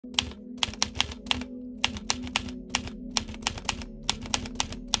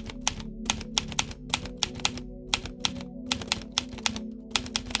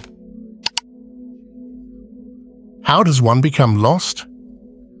How does one become lost?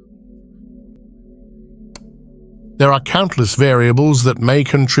 There are countless variables that may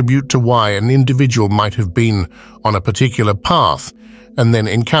contribute to why an individual might have been on a particular path and then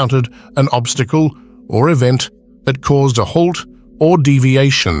encountered an obstacle or event that caused a halt or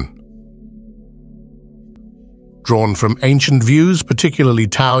deviation. Drawn from ancient views, particularly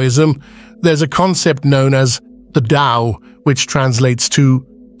Taoism, there's a concept known as the Tao, which translates to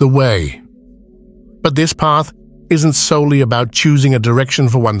the way. But this path isn't solely about choosing a direction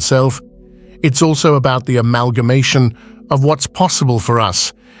for oneself. It's also about the amalgamation of what's possible for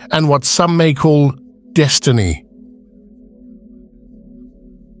us and what some may call destiny.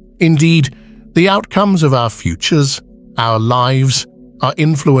 Indeed, the outcomes of our futures, our lives, are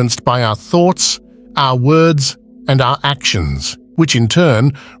influenced by our thoughts, our words, and our actions, which in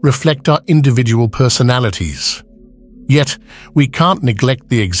turn reflect our individual personalities. Yet, we can't neglect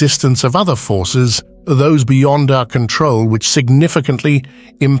the existence of other forces, those beyond our control, which significantly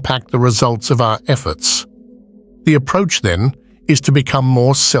impact the results of our efforts. The approach, then, is to become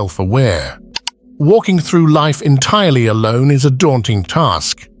more self-aware. Walking through life entirely alone is a daunting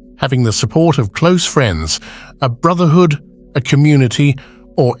task. Having the support of close friends, a brotherhood, a community,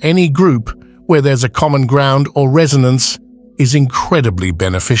 or any group where there's a common ground or resonance is incredibly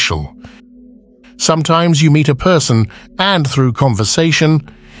beneficial. Sometimes you meet a person, and through conversation,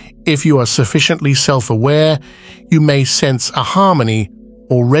 if you are sufficiently self-aware, you may sense a harmony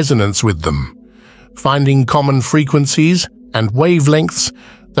or resonance with them, finding common frequencies and wavelengths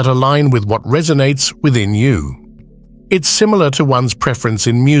that align with what resonates within you. It's similar to one's preference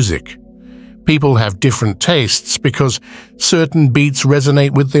in music. People have different tastes because certain beats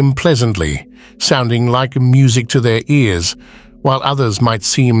resonate with them pleasantly, sounding like music to their ears, while others might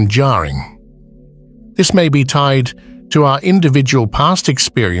seem jarring. This may be tied to our individual past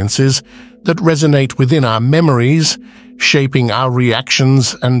experiences that resonate within our memories, shaping our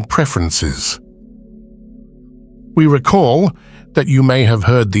reactions and preferences. We recall that you may have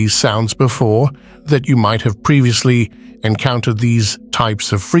heard these sounds before, that you might have previously encountered these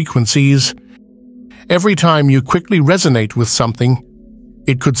types of frequencies. Every time you quickly resonate with something,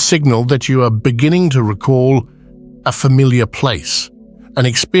 it could signal that you are beginning to recall a familiar place, an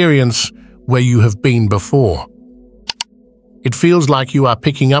experience where you have been before. It feels like you are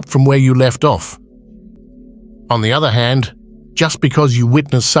picking up from where you left off. On the other hand, just because you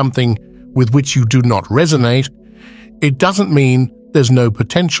witness something with which you do not resonate, it doesn't mean there's no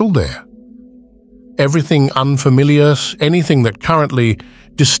potential there. Everything unfamiliar, anything that currently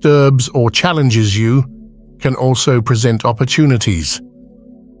disturbs or challenges you, can also present opportunities.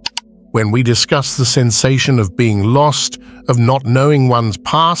 When we discuss the sensation of being lost, of not knowing one's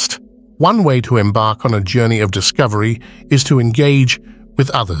past, one way to embark on a journey of discovery is to engage with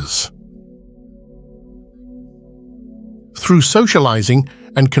others. Through socializing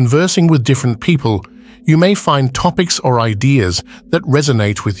and conversing with different people, you may find topics or ideas that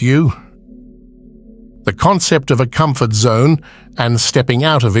resonate with you. The concept of a comfort zone and stepping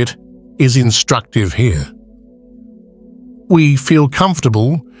out of it is instructive here. We feel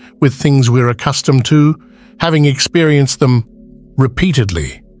comfortable with things we're accustomed to, having experienced them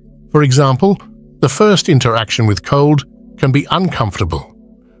repeatedly. For example, the first interaction with cold can be uncomfortable,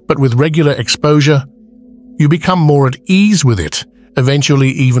 but with regular exposure, you become more at ease with it,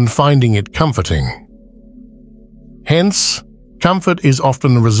 eventually even finding it comforting. Hence, comfort is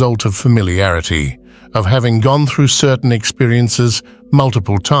often a result of familiarity, of having gone through certain experiences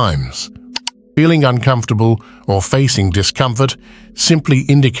multiple times. Feeling uncomfortable or facing discomfort simply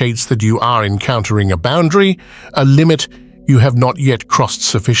indicates that you are encountering a boundary, a limit you have not yet crossed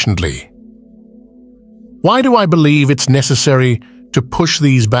sufficiently. Why do I believe it's necessary to push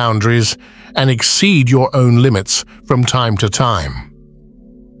these boundaries and exceed your own limits from time to time?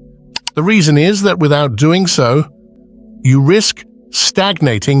 The reason is that without doing so, you risk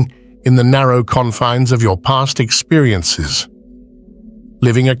stagnating in the narrow confines of your past experiences.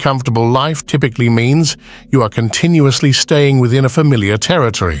 Living a comfortable life typically means you are continuously staying within a familiar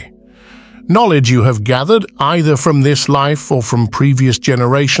territory. Knowledge you have gathered either from this life or from previous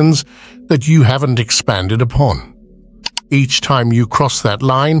generations that you haven't expanded upon. Each time you cross that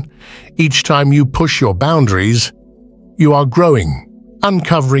line, each time you push your boundaries, you are growing,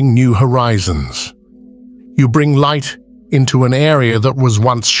 uncovering new horizons. You bring light into an area that was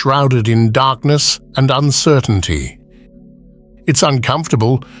once shrouded in darkness and uncertainty. It's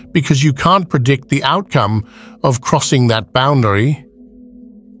uncomfortable because you can't predict the outcome of crossing that boundary.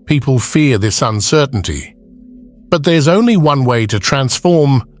 People fear this uncertainty. But there's only one way to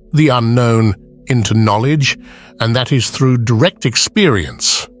transform the unknown into knowledge, and that is through direct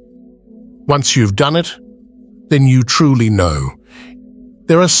experience. Once you've done it, than you truly know.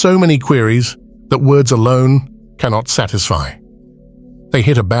 There are so many queries that words alone cannot satisfy. They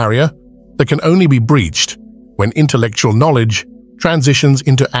hit a barrier that can only be breached when intellectual knowledge transitions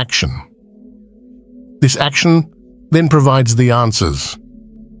into action. This action then provides the answers.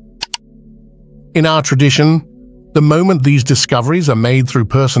 In our tradition, the moment these discoveries are made through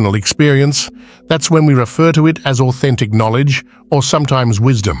personal experience, that's when we refer to it as authentic knowledge or sometimes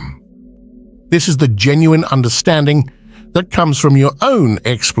wisdom. This is the genuine understanding that comes from your own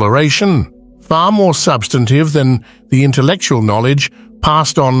exploration, far more substantive than the intellectual knowledge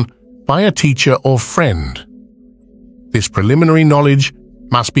passed on by a teacher or friend. This preliminary knowledge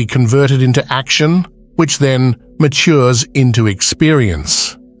must be converted into action, which then matures into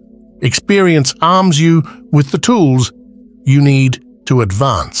experience. Experience arms you with the tools you need to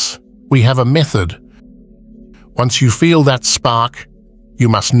advance. We have a method. Once you feel that spark, you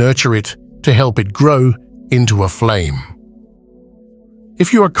must nurture it to help it grow into a flame.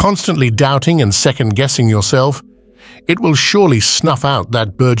 If you are constantly doubting and second-guessing yourself, it will surely snuff out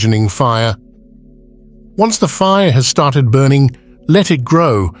that burgeoning fire. Once the fire has started burning, let it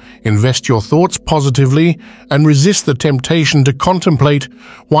grow, invest your thoughts positively, and resist the temptation to contemplate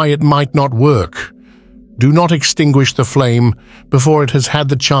why it might not work. Do not extinguish the flame before it has had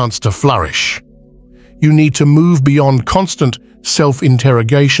the chance to flourish. You need to move beyond constant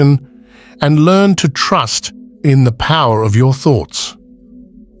self-interrogation and learn to trust in the power of your thoughts.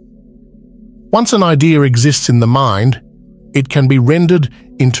 Once an idea exists in the mind, it can be rendered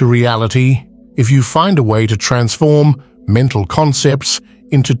into reality if you find a way to transform mental concepts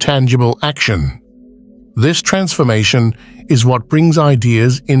into tangible action. This transformation is what brings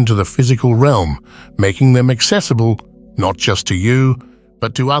ideas into the physical realm, making them accessible not just to you,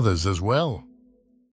 but to others as well.